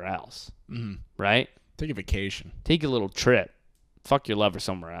somewhere else, right? Take a vacation. Take a little trip. Fuck your lover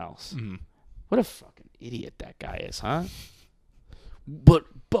somewhere else. Mm-hmm. What a fucking idiot that guy is, huh? But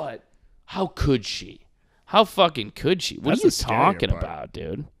how could she? How fucking could she? What That's are you the scarier talking part. about,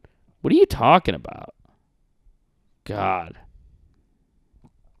 dude? What are you talking about? God.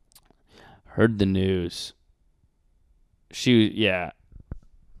 Heard the news. Yeah.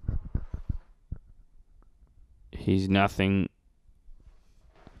 He's nothing.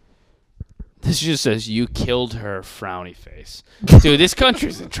 This just says, you killed her, frowny face. Dude, this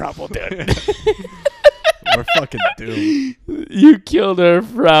country's in trouble, dude. We're fucking doomed. You killed her,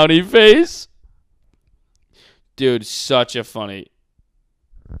 frowny face. Dude, such a funny.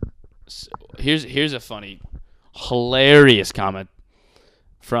 Here's a funny, hilarious comment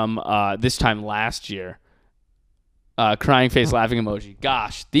from this time last year. Crying face, laughing emoji.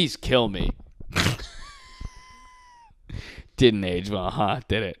 Gosh, these kill me. Didn't age well, huh?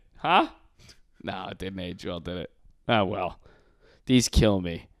 Did it? Huh? No, it didn't age well, did it? Oh well. These kill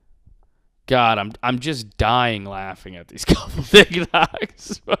me. God, I'm just dying laughing at these couple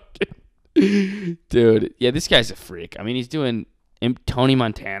TikToks. Dude, yeah, this guy's a freak. I mean, he's doing Tony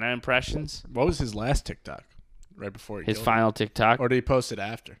Montana impressions. What was his last TikTok? Right before he His killed final TikTok. Or did he post it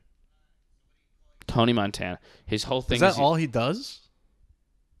after? Tony Montana. His whole thing Is that all he does?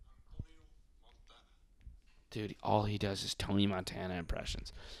 Dude, all he does is Tony Montana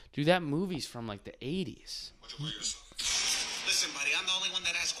impressions. Dude, that movie's from like the 80s. Listen, buddy, I'm the only one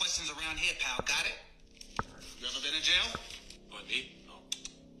that asks questions around here, pal. Got it? You ever been in jail? What, me? No.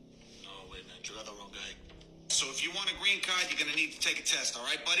 No, wait a minute. You got the wrong guy. So if you want a green card, you're going to need to take a test, all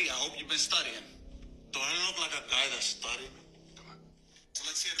right, buddy? I hope you've been studying. Do I look like a guy that studied? Come on. So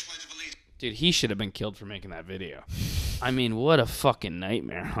let's hear the Pledge of Allegiance. Dude, he should have been killed for making that video. I mean, what a fucking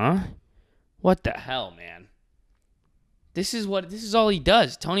nightmare, huh? What the hell, man? This is all he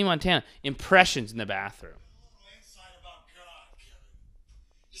does. Tony Montana. Impressions in the bathroom.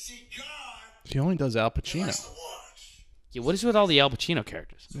 He only does Al Pacino. Yeah, what is with all the Al Pacino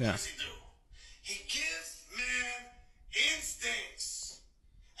characters? Yeah. He gives man instincts.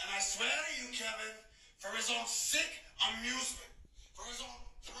 And I swear to you, Kevin, for his own sick amusement, for his own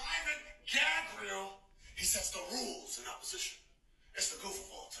private gag reel, he sets the rules in opposition. It's the goof of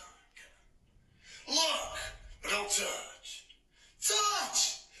all time, Kevin. Look, but don't touch.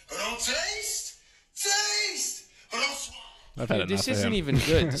 Touch, but don't taste. Taste, but don't swallow. I've had Dude, enough this of isn't him. even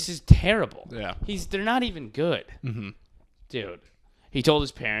good. This is terrible. Yeah. They're not even good. Mm-hmm. Dude. He told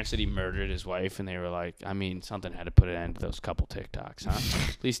his parents that he murdered his wife, and they were like, I mean, something had to put an end to those couple TikToks, huh?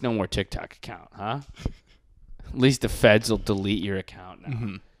 At least no more TikTok account, huh? At least the feds will delete your account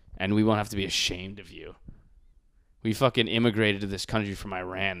now. And we won't have to be ashamed of you. We fucking immigrated to this country from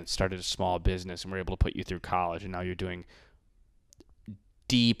Iran and started a small business, and we're able to put you through college, and now you're doing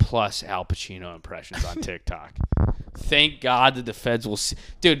D+ Al Pacino impressions on TikTok. Thank God that the feds will see.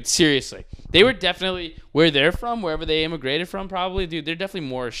 Dude, seriously. They were definitely, where they're from, wherever they immigrated from probably, dude, they're definitely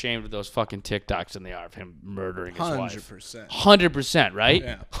more ashamed of those fucking TikToks than they are of him murdering his wife. 100%. 100%, right?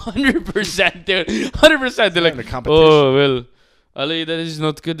 Yeah. 100%, dude. 100%. They're like, the competition. oh, well, Ali, that is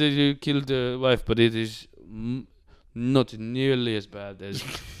not good that you killed the wife, but it is not nearly as bad as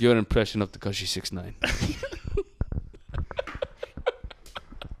your impression of Tekashi 6ix9ine.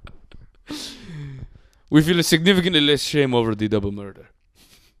 We feel significantly less shame over the double murder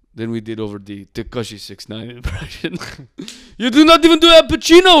than we did over the Tekashi 6ix9ine impression. You do not even do Al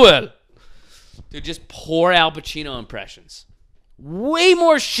Pacino well. Dude, just poor Al Pacino impressions. Way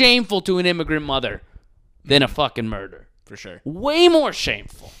more shameful to an immigrant mother than a fucking murder. For sure. Way more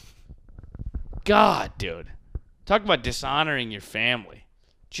shameful. God, dude. Talk about dishonoring your family.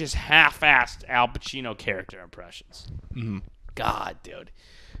 Just half-assed Al Pacino character impressions. Mm-hmm. God, dude.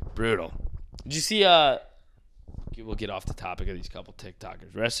 Brutal. Did you see, we'll get off the topic of these couple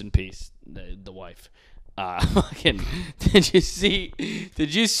TikTokers. Rest in peace, the wife. Fucking, did you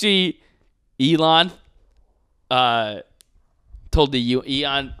see Elon, told the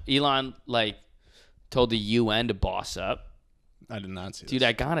UN to boss up? I did not see Dude, this.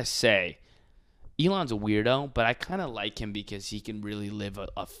 I gotta say, Elon's a weirdo, but I kind of like him because he can really live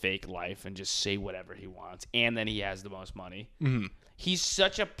a fake life and just say whatever he wants, and then he has the most money. Mm-hmm. He's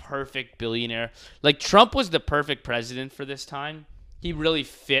such a perfect billionaire. Like, Trump was the perfect president for this time. He really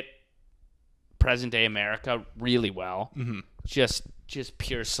fit present-day America really well. Mm-hmm. Just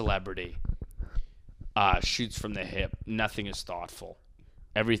pure celebrity. Shoots from the hip. Nothing is thoughtful.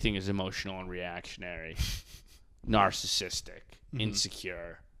 everything is emotional and reactionary, narcissistic,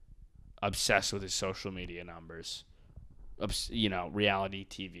 insecure, obsessed with his social media numbers, reality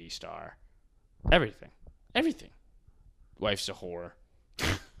TV star, everything. Wife's a whore.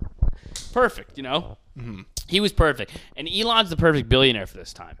 Perfect, He was perfect, and Elon's the perfect billionaire for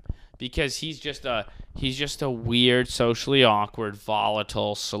this time because he's just a weird, socially awkward,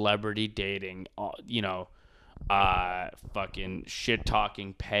 volatile celebrity dating, fucking shit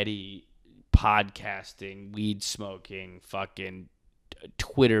talking, petty, podcasting, weed smoking, fucking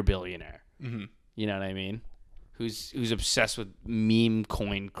Twitter billionaire. Mm-hmm. You know what I mean? Who's obsessed with meme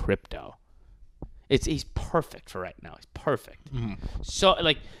coin crypto. He's perfect for right now. He's perfect. Mm-hmm. So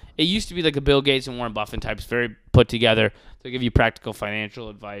it used to be like a Bill Gates and Warren Buffett types, very put together. They give you practical financial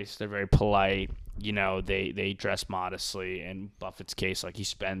advice. They're very polite. They dress modestly. In Buffett's case, he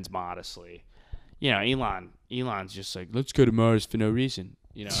spends modestly. Elon's just like, let's go to Mars for no reason.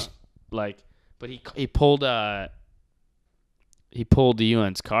 But he pulled the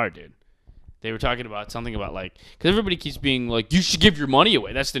UN's card, dude. They were talking about something about because everybody keeps being like, you should give your money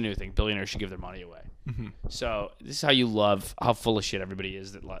away. That's the new thing. Billionaires should give their money away. Mm-hmm. So this is how you love how full of shit everybody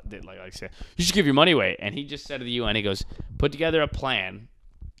is that say you should give your money away. And he just said to the UN, he goes, put together a plan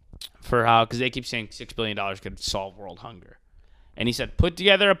for how, because they keep saying $6 billion could solve world hunger. And he said, put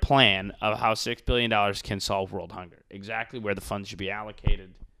together a plan of how $6 billion can solve world hunger, exactly where the funds should be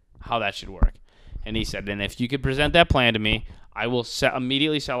allocated, how that should work. And he said, and if you could present that plan to me, I will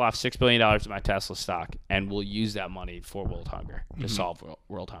immediately sell off $6 billion of my Tesla stock, and we'll use that money for world hunger, to solve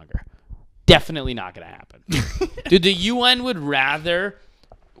world hunger. Definitely not going to happen. Dude, the UN would rather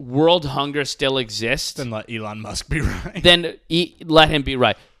world hunger still exist Then let Elon Musk be right. than let him be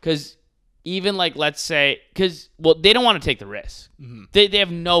right. Because even let's say, they don't want to take the risk. Mm-hmm. They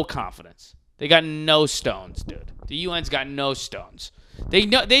have no confidence. They got no stones, dude. The UN's got no stones. They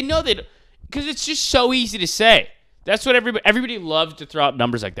know that, because it's just so easy to say. That's what everybody loves to throw out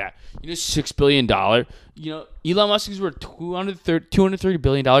numbers like that. $6 billion. Elon Musk is worth $230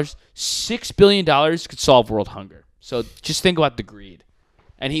 billion. $6 billion could solve world hunger. So just think about the greed.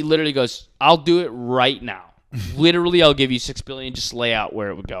 And he literally goes, I'll do it right now. Literally, I'll give you $6 billion. Just lay out where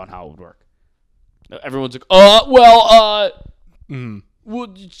it would go and how it would work. Everyone's like,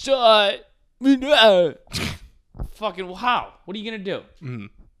 fucking how? What are you going to do? Mm-hmm.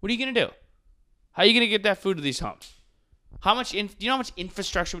 What are you going to do? How are you going to get that food to these homes? Do you know how much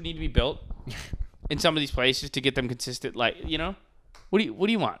infrastructure would need to be built in some of these places to get them consistent? What do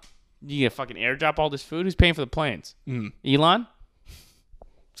you want? You gonna fucking airdrop all this food? Who's paying for the planes? Elon?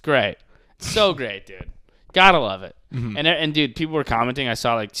 It's great. It's so great, dude. Gotta love it. Mm-hmm. And dude, people were commenting. I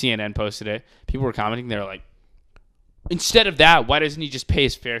saw CNN posted it. People were commenting. They were like, instead of that, why doesn't he just pay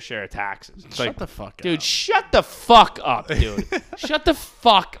his fair share of taxes? It's Shut the fuck up. Dude, shut the fuck up, dude. Shut the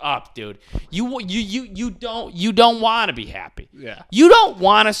fuck up, dude. You don't want to be happy. Yeah. You don't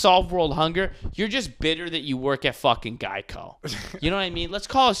want to solve world hunger. You're just bitter that you work at fucking Geico. You know what I mean? Let's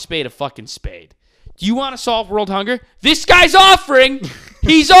call a spade a fucking spade. Do you want to solve world hunger? This guy's offering.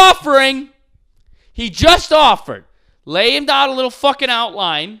 He's offering. He just offered. Lay him down a little fucking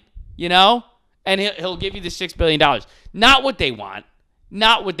outline, and he'll give you the $6 billion. Not what they want.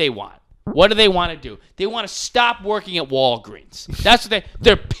 Not what they want. What do they want to do? They want to stop working at Walgreens. That's what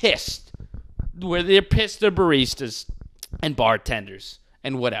they're pissed. They're pissed, they're baristas and bartenders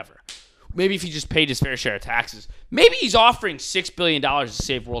and whatever. Maybe if he just paid his fair share of taxes. Maybe he's offering $6 billion to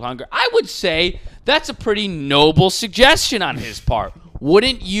save world hunger. I would say that's a pretty noble suggestion on his part.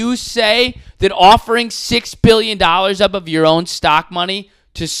 Wouldn't you say that offering $6 billion up of your own stock money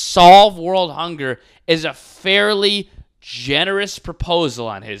to solve world hunger is a fairly generous proposal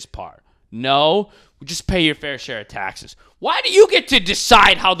on his part? No, just pay your fair share of taxes. Why do you get to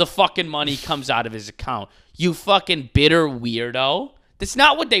decide how the fucking money comes out of his account? You fucking bitter weirdo. That's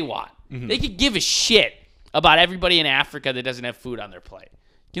not what they want. Mm-hmm. They could give a shit about everybody in Africa that doesn't have food on their plate.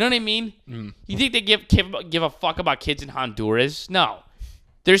 You know what I mean? Mm. You think they give a fuck about kids in Honduras? No.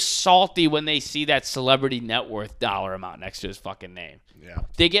 They're salty when they see that celebrity net worth dollar amount next to his fucking name. Yeah.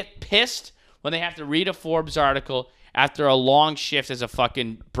 They get pissed when they have to read a Forbes article after a long shift as a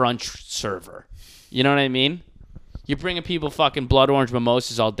fucking brunch server. You know what I mean? You're bringing people fucking blood orange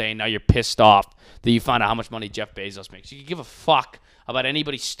mimosas all day, and now you're pissed off that you found out how much money Jeff Bezos makes. You can give a fuck about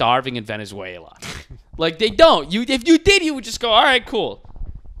anybody starving in Venezuela. They don't. If you did, you would just go, all right, cool.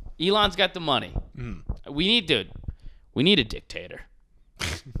 Elon's got the money. Mm. We need a dictator.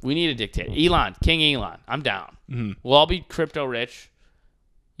 We need a dictator. Elon, King Elon. I'm down. Mm-hmm. We'll all be crypto rich.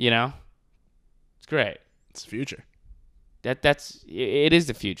 It's great. It's the future. It is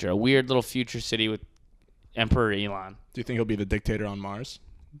the future. A weird little future city with Emperor Elon. Do you think he'll be the dictator on Mars?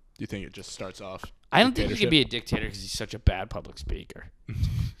 Do you think it just starts off? I don't think he can be a dictator because he's such a bad public speaker.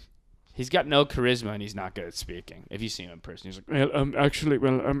 He's got no charisma and he's not good at speaking. If you see him in person, he's like, well, actually,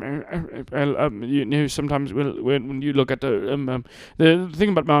 you know, sometimes when you look at the thing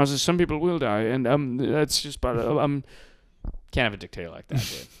about Mars is some people will die, and that's just but can't have a dictator like that,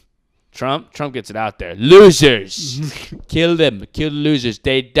 dude. Trump gets it out there. Losers, kill them, kill the losers.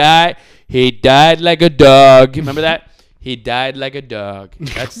 They die. He died like a dog. Remember that? He died like a dog.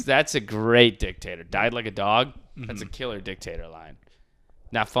 That's a great dictator. Died like a dog. That's a killer dictator line.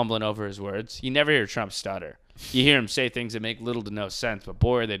 Not fumbling over his words. You never hear Trump stutter. You hear him say things that make little to no sense, but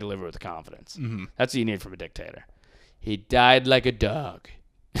boy, they deliver with confidence. That's what you need from a dictator. He died like a dog.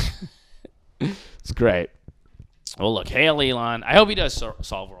 It's great. Well, look, hail Elon. I hope he does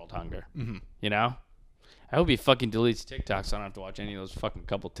solve world hunger. You know? I hope he fucking deletes TikTok so I don't have to watch any of those fucking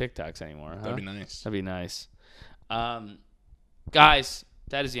couple TikToks anymore. Huh? That'd be nice. That'd be nice. Guys,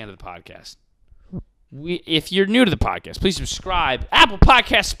 that is the end of the podcast. If you're new to the podcast, please subscribe. Apple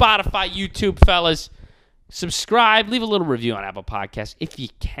Podcasts, Spotify, YouTube, fellas. Subscribe. Leave a little review on Apple Podcasts if you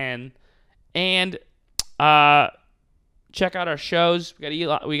can. And check out our shows. We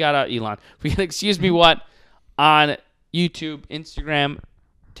got Excuse Me What on YouTube, Instagram,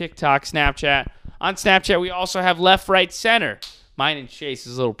 TikTok, Snapchat. On Snapchat, we also have Left, Right, Center. Mine and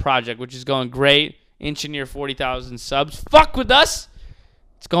Chase's little project, which is going great. Inching near 40,000 subs. Fuck with us.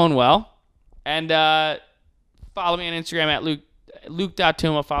 It's going well. And follow me on Instagram at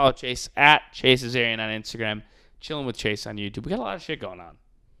Luke.Tuma. Follow Chase at Chasezarian on Instagram. Chilling with Chase on YouTube. We got a lot of shit going on.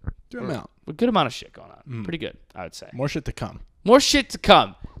 A good amount of shit going on. Pretty good, I would say. More shit to come. More shit to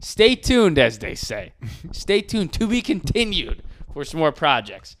come. Stay tuned, as they say. Stay tuned to be continued for some more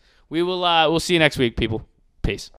projects. We'll see you next week, people. Peace.